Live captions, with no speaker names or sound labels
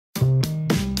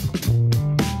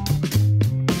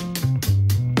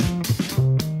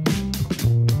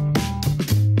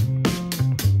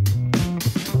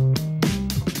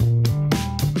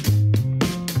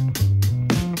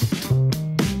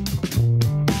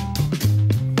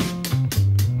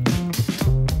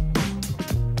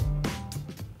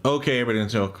Okay,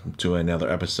 everybody, welcome to another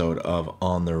episode of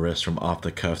On the Wrist from Off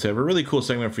the Cuff. So I have a really cool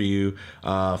segment for you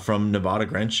from Nivada,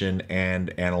 Grenchen,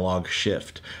 and Analog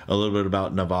Shift. A little bit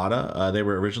about Nivada. They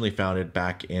were originally founded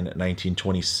back in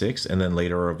 1926 and then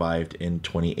later revived in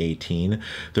 2018.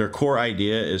 Their core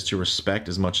idea is to respect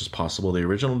as much as possible the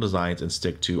original designs and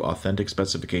stick to authentic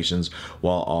specifications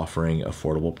while offering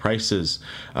affordable prices.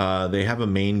 They have a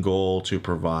main goal to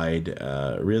provide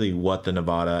really what the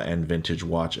Nivada and vintage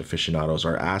watch aficionados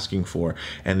are asking for,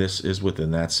 and this is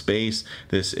within that space.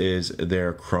 This is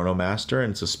their Chronomaster,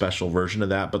 and it's a special version of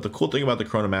that. But the cool thing about the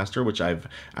Chronomaster, which I've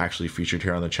actually featured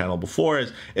here on the channel before,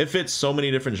 is it fits so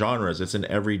many different genres. It's an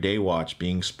everyday watch,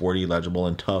 being sporty, legible,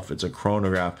 and tough. It's a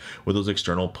chronograph with those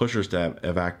external pushers to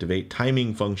activate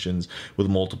timing functions, with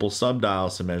multiple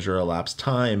subdials to measure elapsed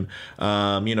time,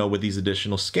 with these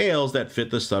additional scales that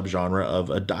fit the subgenre of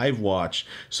a dive watch.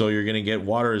 So you're going to get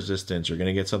water resistance, you're going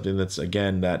to get something that's,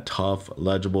 again, that tough,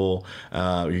 legible.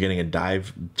 You're getting a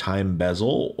dive time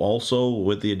bezel, also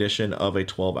with the addition of a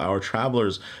 12-hour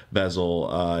traveler's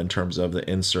bezel in terms of the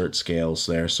insert scales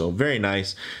there. So very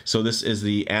nice. So this is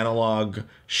the Analog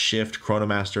Shift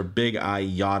Chronomaster Big Eye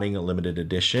Yachting Limited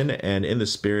Edition, and in the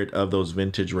spirit of those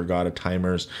vintage regatta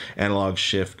timers, Analog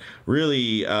Shift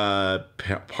really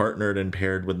partnered and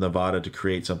paired with Nivada to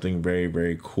create something very,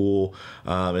 very cool,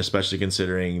 especially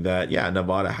considering that,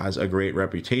 Nivada has a great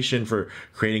reputation for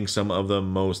creating some of the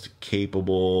most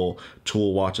capable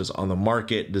tool watches on the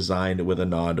market, designed with a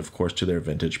nod, of course, to their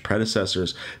vintage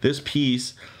predecessors. This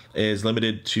piece is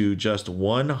limited to just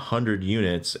 100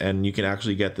 units, and you can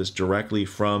actually get this directly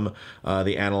from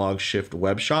the Analog Shift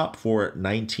web shop for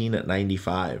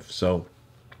 $19.95. So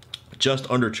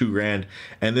just under $2,000,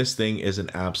 and this thing is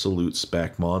an absolute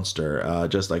spec monster,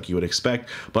 just like you would expect.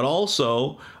 But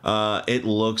also, it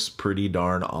looks pretty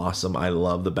darn awesome. I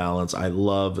love the balance. I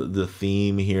love the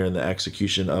theme here and the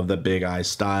execution of the Big Eye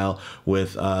style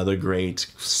with the great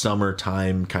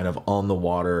summertime kind of on the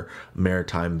water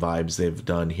maritime vibes they've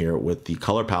done here with the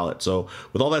color palette. So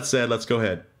with all that said, let's go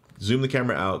ahead, zoom the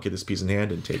camera out, get this piece in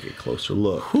hand, and take a closer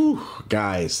look. Whew,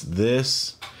 guys,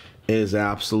 this is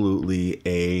absolutely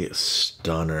a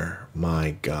stunner.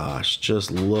 My gosh, just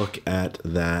look at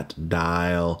that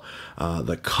dial,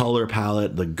 the color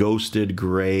palette, the ghosted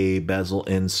gray bezel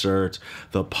insert,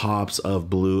 the pops of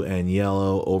blue and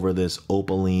yellow over this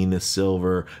opaline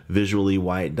silver visually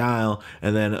white dial,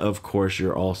 and then of course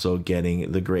you're also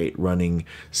getting the great running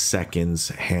seconds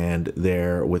hand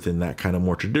there within that kind of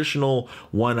more traditional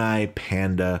one-eye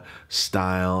panda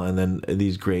style, and then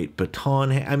these great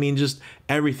baton. I mean, just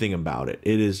everything about it.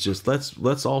 It is just,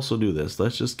 let's also do this.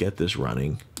 Let's just get this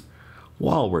running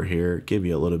while we're here, give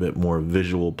you a little bit more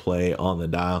visual play on the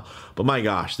dial. But my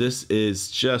gosh, this is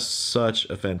just such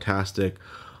a fantastic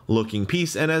looking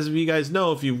piece. And as you guys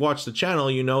know, if you've watched the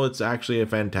channel, you know it's actually a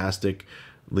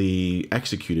fantastically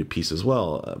executed piece as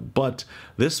well. But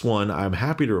this one, I'm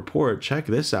happy to report, check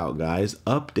this out, guys.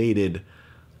 Updated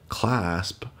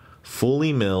clasp,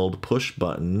 fully milled push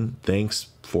button. Thanks,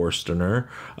 Forstener.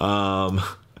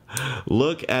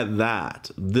 Look at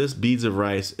that. This Beads of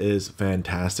Rice is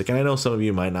fantastic, and I know some of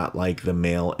you might not like the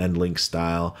male end link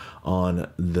style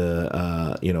on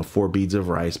the for Beads of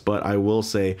Rice, but I will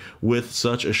say with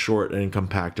such a short and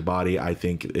compact body, I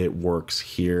think it works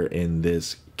here in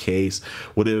this case.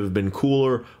 Would it have been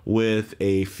cooler with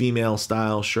a female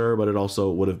style? Sure, but it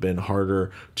also would have been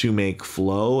harder to make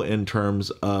flow in terms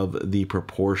of the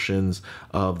proportions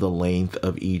of the length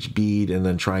of each bead, and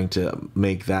then trying to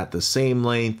make that the same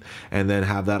length and then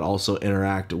have that also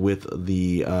interact with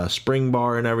the spring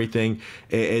bar and everything.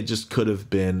 It just could have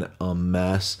been a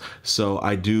mess. So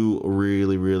I do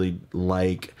really, really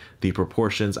like the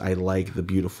proportions. I like the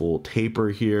beautiful taper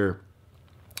here.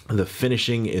 The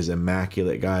finishing is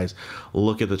immaculate, guys.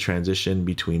 Look at the transition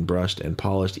between brushed and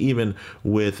polished, even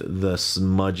with the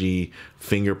smudgy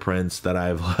fingerprints that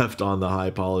I've left on the high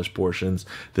polished portions.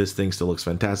 This thing still looks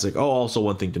fantastic. Oh, also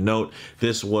one thing to note,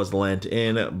 this was lent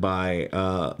in by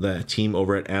the team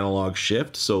over at Analog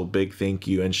Shift, so big thank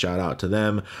you and shout out to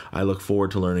them. I look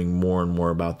forward to learning more and more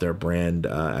about their brand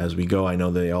as we go. I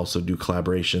know they also do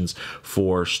collaborations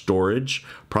for storage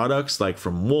products like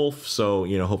from Wolf, so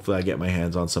hopefully I get my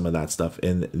hands on some of that stuff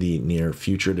in the near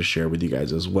future to share with you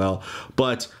guys as well.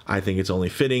 But I think it's only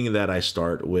fitting that I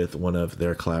start with one of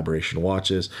their collaboration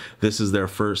watches. This is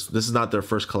not their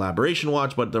first collaboration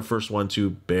watch, but their first one to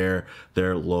bear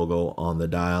their logo on the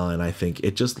dial, and I think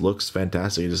it just looks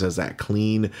fantastic. It just has that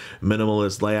clean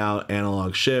minimalist layout.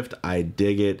 Analog Shift, I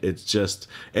dig it.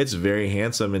 It's very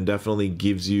handsome and definitely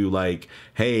gives you like,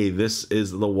 hey, this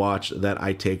is the watch that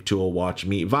I take to a watch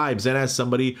meet vibes. And as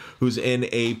somebody who's in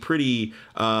a pretty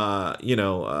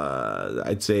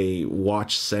I'd say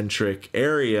watch centric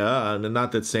area. And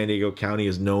not that San Diego County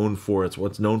is known for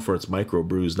what's known for its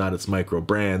microbrews, not its micro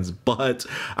brands, but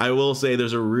I will say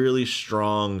there's a really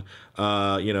strong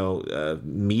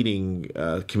meeting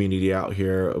community out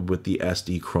here with the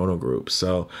SD Chrono group.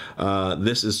 So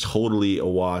this is totally a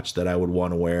watch that I would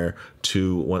want to wear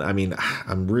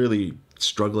I'm really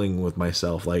struggling with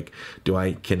myself, like,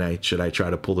 should I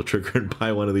try to pull the trigger and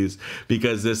buy one of these,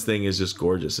 because this thing is just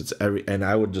gorgeous. And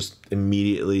I would just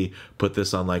immediately put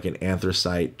this on like an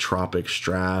anthracite tropic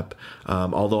strap.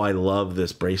 Although I love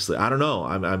this bracelet, I don't know,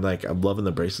 I'm loving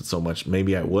the bracelet so much,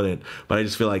 maybe I wouldn't, but I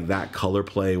just feel like that color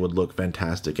play would look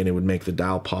fantastic and it would make the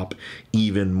dial pop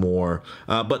even more.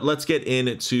 But let's get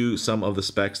into some of the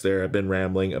specs there. I've been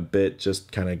rambling a bit,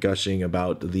 just kind of gushing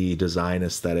about the design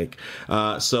aesthetic.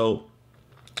 So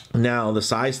now the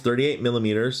size 38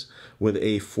 millimeters with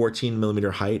a 14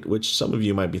 millimeter height, which some of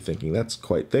you might be thinking that's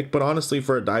quite thick, but honestly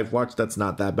for a dive watch that's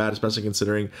not that bad, especially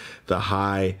considering the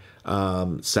high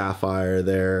sapphire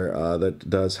there that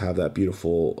does have that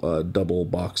beautiful double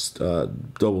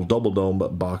dome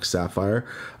box sapphire,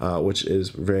 which is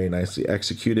very nicely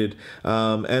executed,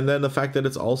 and then the fact that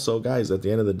it's also, guys, at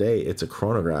the end of the day, it's a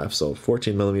chronograph, so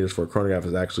 14 millimeters for a chronograph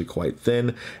is actually quite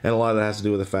thin, and a lot of that has to do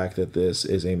with the fact that this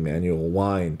is a manual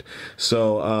wind.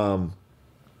 So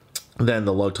then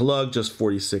the lug to lug, just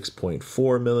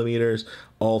 46.4 millimeters,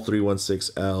 all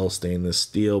 316L stainless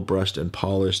steel, brushed and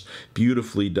polished,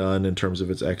 beautifully done in terms of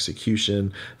its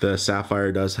execution. The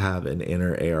sapphire does have an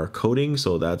inner AR coating,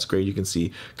 so that's great. You can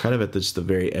see kind of at just the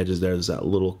very edges there's that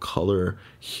little color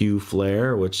hue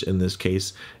flare, which in this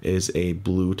case is a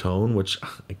blue tone, which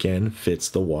again fits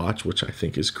the watch, which I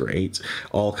think is great.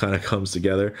 All kind of comes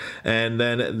together. And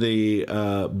then the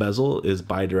bezel is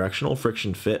bidirectional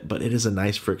friction fit, but it is a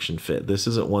nice friction fit. This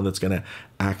isn't one that's going to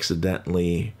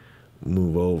accidentally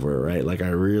move over, right? Like I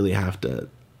really have to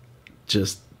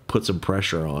just put some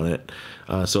pressure on it.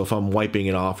 So if I'm wiping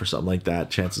it off or something like that,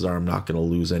 chances are I'm not going to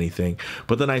lose anything.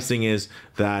 But the nice thing is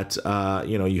that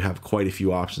you have quite a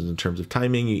few options in terms of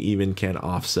timing. You even can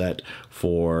offset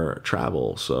for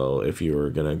travel. So if you were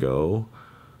going to go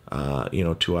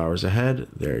 2 hours ahead,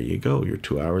 there you go, you're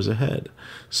 2 hours ahead.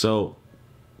 So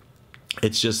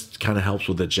it's just kind of helps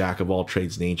with the jack of all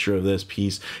trades nature of this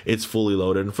piece. It's fully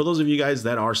loaded. And for those of you guys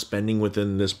that are spending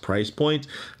within this price point,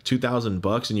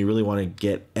 $2,000, and you really want to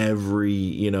get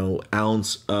every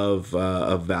ounce of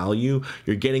value,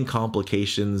 you're getting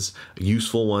complications,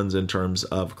 useful ones in terms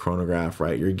of chronograph,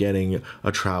 right? You're getting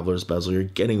a traveler's bezel, you're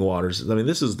getting waters. I mean,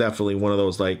 this is definitely one of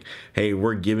those, like, hey,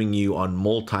 we're giving you on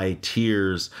multi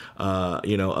tiers of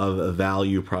a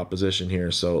value proposition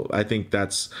here. So I think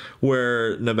that's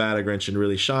where Nivada Grenchen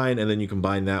really shine. And then you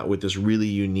combine that with this really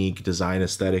unique design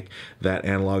aesthetic that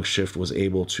Analog Shift was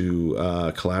able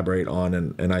to collaborate on,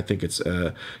 and I think it's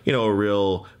a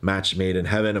real match made in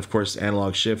heaven. Of course,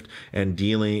 Analog Shift and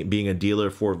being a dealer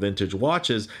for vintage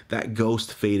watches, that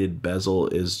ghost faded bezel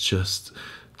is just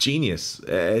genius.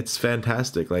 It's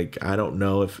fantastic. Like, I don't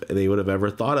know if they would have ever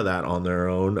thought of that on their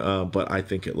own, but I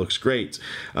think it looks great.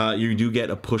 You do get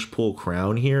a push-pull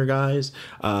crown here, guys,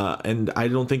 and I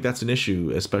don't think that's an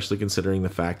issue, especially considering the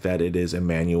fact that it is a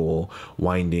manual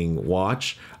winding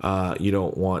watch. You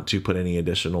don't want to put any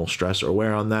additional stress or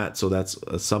wear on that, so that's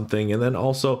something. And then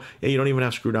also, you don't even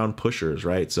have screw-down pushers,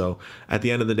 right? So at the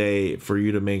end of the day, for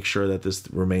you to make sure that this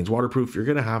remains waterproof, you're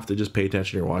going to have to just pay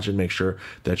attention to your watch and make sure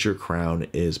that your crown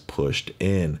is pushed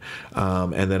in,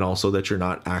 and then also that you're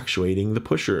not actuating the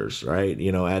pushers, right,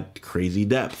 at crazy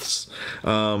depths.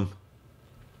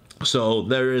 So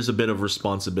there is a bit of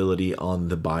responsibility on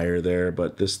the buyer there,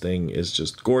 but this thing is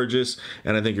just gorgeous,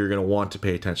 and I think you're going to want to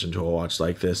pay attention to a watch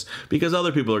like this because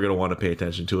other people are going to want to pay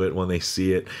attention to it when they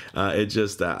see it. It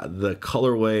just the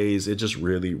colorways, it just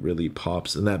really, really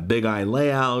pops, and that big eye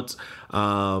layout,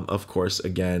 of course,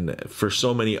 again, for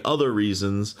so many other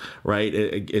reasons, right,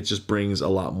 it just brings a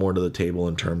lot more to the table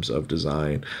in terms of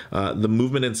design. The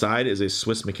movement inside is a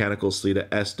Swiss Mechanical Sellita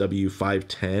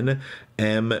SW510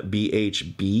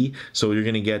 MBHB. So you're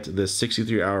going to get the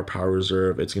 63-hour power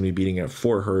reserve. It's going to be beating at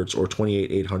 4 hertz or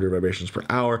 28,800 vibrations per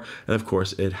hour. And of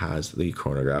course, it has the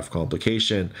chronograph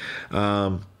complication.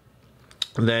 Then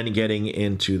getting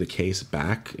into the case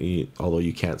back, although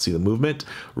you can't see the movement,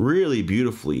 really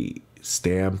beautifully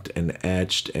stamped and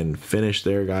etched and finished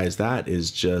there, guys. That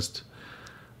is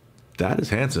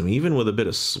handsome, even with a bit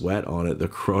of sweat on it. The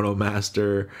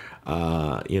Chronomaster,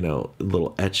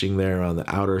 little etching there on the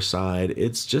outer side.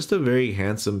 It's just a very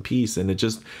handsome piece, and it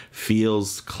just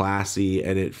feels classy,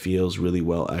 and it feels really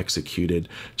well executed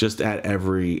just at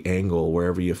every angle,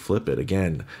 wherever you flip it.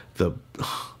 Again, the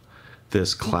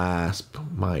this clasp,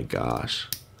 my gosh.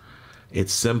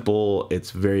 It's simple,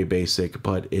 it's very basic,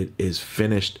 but it is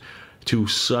finished to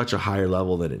such a higher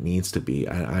level that it needs to be.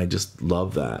 I just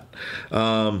love that.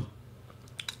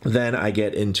 Then I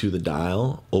get into the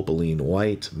dial, opaline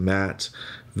white, matte,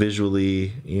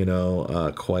 visually, you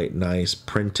know, quite nice,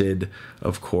 printed,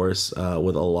 of course,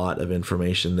 with a lot of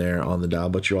information there on the dial,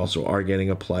 but you also are getting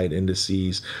applied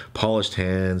indices, polished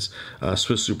hands,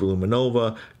 Swiss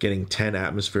Superluminova, getting 10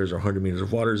 atmospheres or 100 meters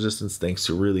of water resistance thanks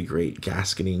to really great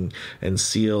gasketing and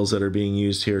seals that are being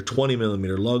used here, 20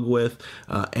 millimeter lug width,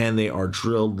 and they are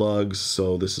drilled lugs,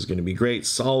 so this is going to be great.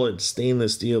 Solid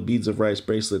stainless steel beads of rice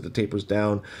bracelet that tapers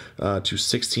down to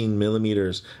 16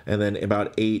 millimeters, and then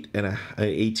about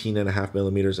 18.5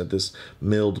 millimeters at this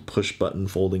milled push button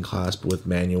folding clasp with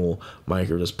manual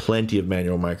micro. There's plenty of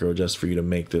manual micro just for you to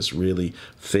make this really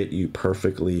fit you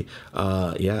perfectly.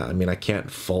 Yeah, I mean, I can't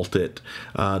fault it.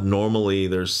 Normally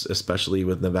there's, especially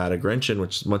with Nivada Grenchen,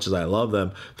 which as much as I love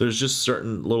them, there's just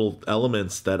certain little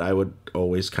elements that I would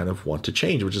always kind of want to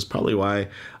change, which is probably why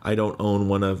I don't own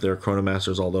one of their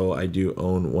Chronomasters, although I do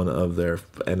own one of their,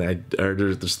 and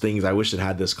there's things I wish it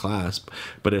had this clasp,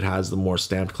 but it has the more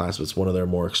stamped clasp. It's one of their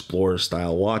more explorer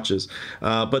style watches,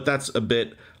 but that's a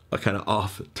bit kind of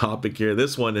off topic here.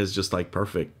 This one is just like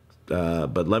perfect,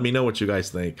 but let me know what you guys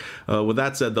think. With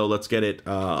that said though, let's get it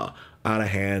out of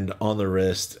hand on the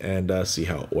wrist and see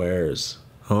how it wears.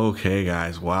 Okay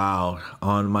guys, wow,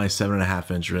 on my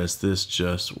 7.5 inch wrist, this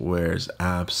just wears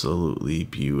absolutely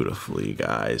beautifully,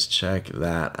 guys. Check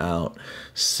that out.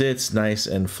 Sits nice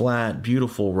and flat,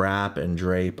 beautiful wrap and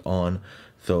drape on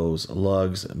those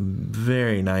lugs.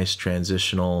 Very nice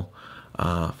transitional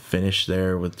finish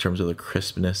there with terms of the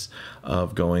crispness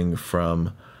of going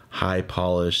from high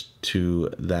polished to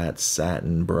that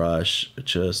satin brush.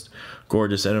 Just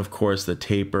gorgeous. And of course the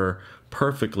taper,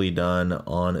 perfectly done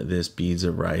on this beads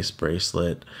of rice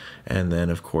bracelet, and then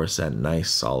of course that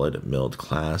nice solid milled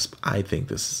clasp. I think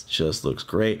this just looks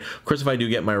great. Of course, if I do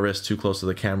get my wrist too close to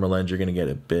the camera lens, you're going to get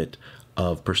a bit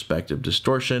of perspective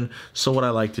distortion, so what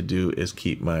I like to do is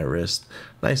keep my wrist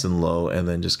nice and low and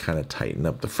then just kind of tighten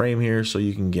up the frame here so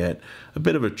you can get a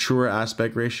bit of a truer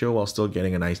aspect ratio while still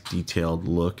getting a nice detailed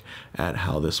look at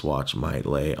how this watch might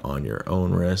lay on your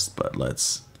own wrist. But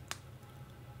let's,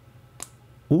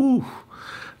 ooh,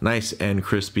 nice and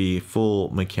crispy, full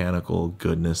mechanical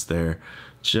goodness there.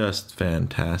 Just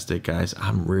fantastic, guys.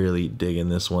 I'm really digging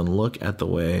this one. Look at the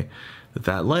way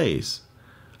that lays.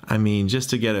 I mean,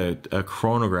 just to get a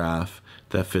chronograph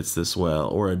that fits this well,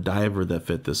 or a diver that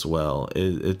fit this well,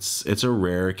 it's a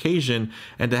rare occasion.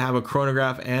 And to have a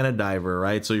chronograph and a diver,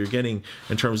 right? So you're getting,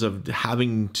 in terms of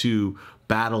having to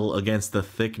battle against the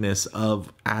thickness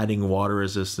of adding water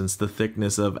resistance, the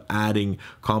thickness of adding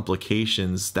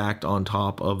complications stacked on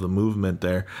top of the movement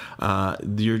there,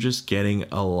 you're just getting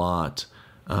a lot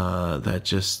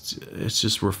that it's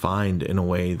just refined in a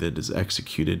way that is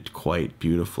executed quite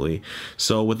beautifully.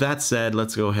 So with that said,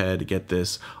 let's go ahead and get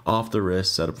this off the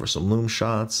wrist, set up for some loom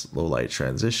shots, low light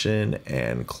transition,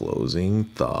 and closing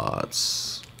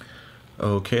thoughts.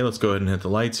 Okay, let's go ahead and hit the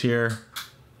lights here.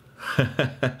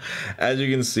 As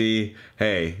you can see,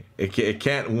 hey, it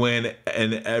can't win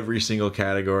in every single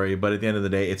category, but at the end of the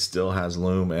day, it still has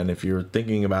loom. And if you're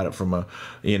thinking about it from a,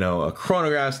 you know, a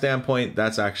chronograph standpoint,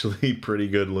 that's actually pretty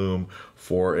good loom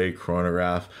for a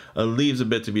chronograph. It leaves a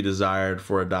bit to be desired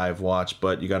for a dive watch,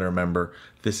 but you got to remember,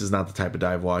 this is not the type of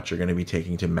dive watch you're going to be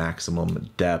taking to maximum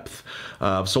depth.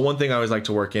 So one thing I always like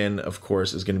to work in, of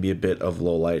course, is going to be a bit of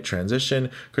low light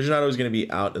transition, because you're not always going to be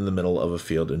out in the middle of a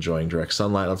field enjoying direct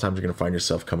sunlight. A lot of times you're going to find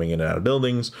yourself coming in and out of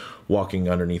buildings, walking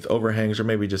underneath overhangs, or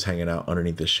maybe just hanging out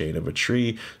underneath the shade of a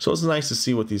tree. So it's nice to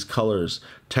see what these colors,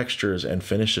 textures, and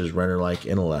finishes render like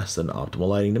in less than optimal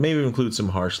lighting, to maybe include some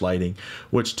harsh lighting,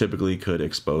 which typically could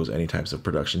expose any types of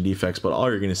production defects. But all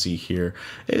you're going to see here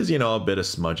is, you know, a bit of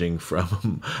smudging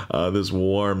from this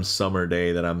warm summer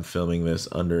day that I'm filming this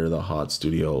under the hot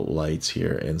studio lights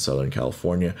here in Southern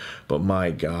California. But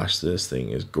my gosh, this thing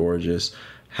is gorgeous.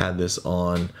 Had this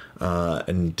on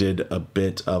and did a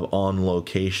bit of on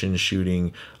location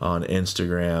shooting on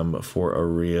Instagram for a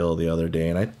reel the other day,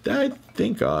 and I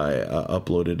think I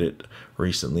uploaded it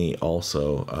recently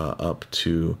also up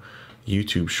to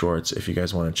YouTube Shorts. If you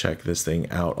guys want to check this thing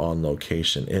out on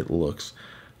location, it looks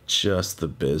just the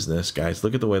business, guys.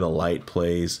 Look at the way the light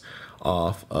plays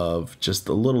off of just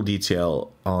a little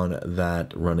detail on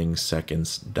that running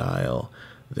seconds dial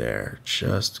there.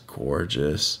 Just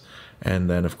gorgeous. And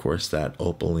then of course that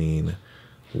opaline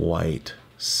white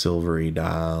silvery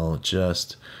dial,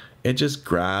 just it just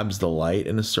grabs the light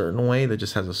in a certain way that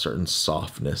just has a certain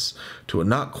softness to it.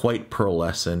 Not quite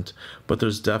pearlescent, but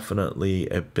there's definitely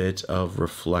a bit of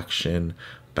reflection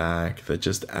back that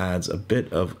just adds a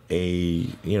bit of a,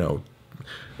 you know,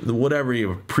 whatever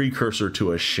you precursor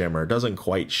to a shimmer. It doesn't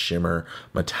quite shimmer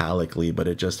metallically, but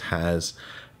it just has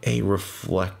a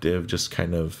reflective, just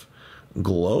kind of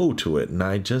glow to it, and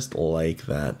I just like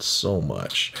that so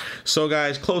much. So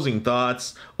guys, closing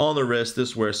thoughts on the wrist.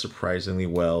 This wears surprisingly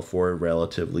well for a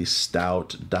relatively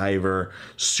stout diver.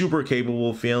 Super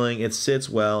capable feeling. It sits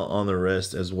well on the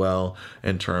wrist as well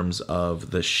in terms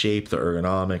of the shape, the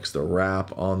ergonomics, the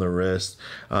wrap on the wrist.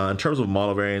 In terms of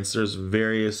model variants, there's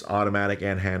various automatic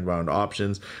and hand wound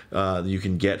options you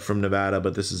can get from Nivada,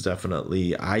 but this is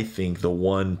definitely, I think, the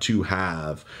one to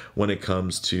have when it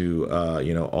comes to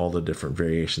you know, all the different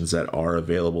variations that are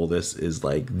available. This is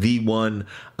like the one.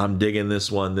 I'm digging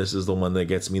this one. This is the one that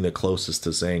gets me the closest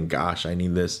to saying, gosh, I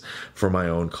need this for my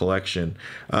own collection.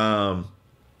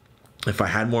 If I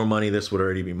had more money, this would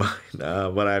already be mine,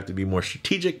 but I have to be more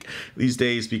strategic these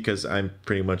days because I'm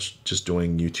pretty much just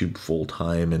doing YouTube full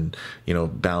time and, you know,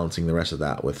 balancing the rest of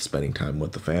that with spending time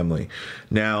with the family.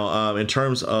 Now, in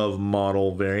terms of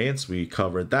model variants, we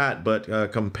covered that,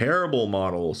 but comparable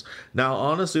models. Now,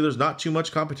 honestly, there's not too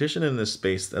much competition in this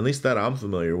space, at least that I'm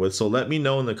familiar with. So let me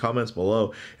know in the comments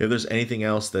below if there's anything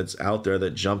else that's out there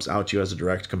that jumps out to you as a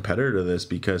direct competitor to this,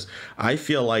 because I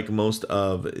feel like most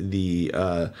of the,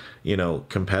 you know,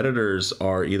 competitors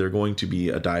are either going to be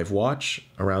a dive watch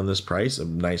around this price, a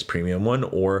nice premium one,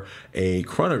 or a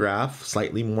chronograph,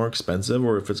 slightly more expensive,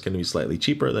 or if it's going to be slightly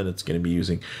cheaper, then it's going to be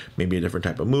using maybe a different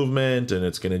type of movement, and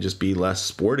it's going to just be less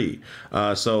sporty.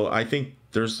 So I think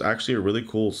there's actually a really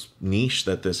cool niche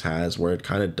that this has where it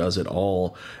kind of does it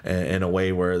all in a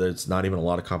way where there's not even a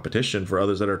lot of competition for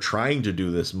others that are trying to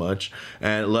do this much,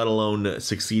 and let alone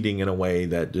succeeding in a way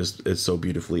that just is so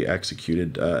beautifully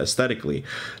executed aesthetically.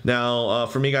 Now,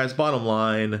 for me, guys, bottom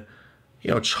line, you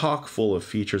know, chock full of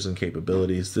features and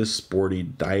capabilities. This sporty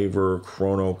diver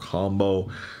chrono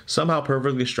combo somehow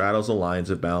perfectly straddles the lines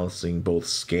of balancing both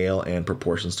scale and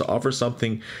proportions to offer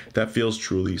something that feels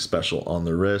truly special on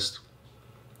the wrist.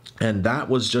 And that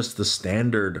was just the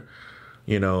standard,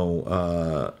 you know,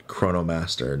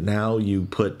 Chronomaster. Now you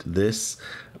put this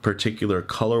particular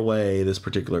colorway, this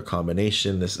particular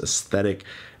combination, this aesthetic,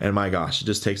 and my gosh, it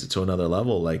just takes it to another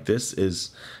level. Like, this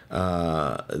is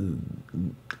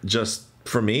just,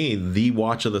 for me, the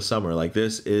watch of the summer. Like,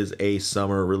 this is a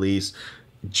summer release.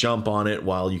 Jump on it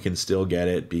while you can still get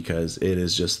it, because it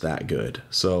is just that good.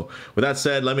 So with that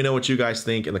said, let me know what you guys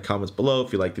think in the comments below.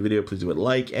 If you like the video, please do it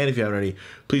like, and if you haven't already,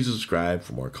 please subscribe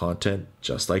for more content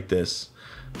just like this.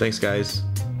 Thanks, guys.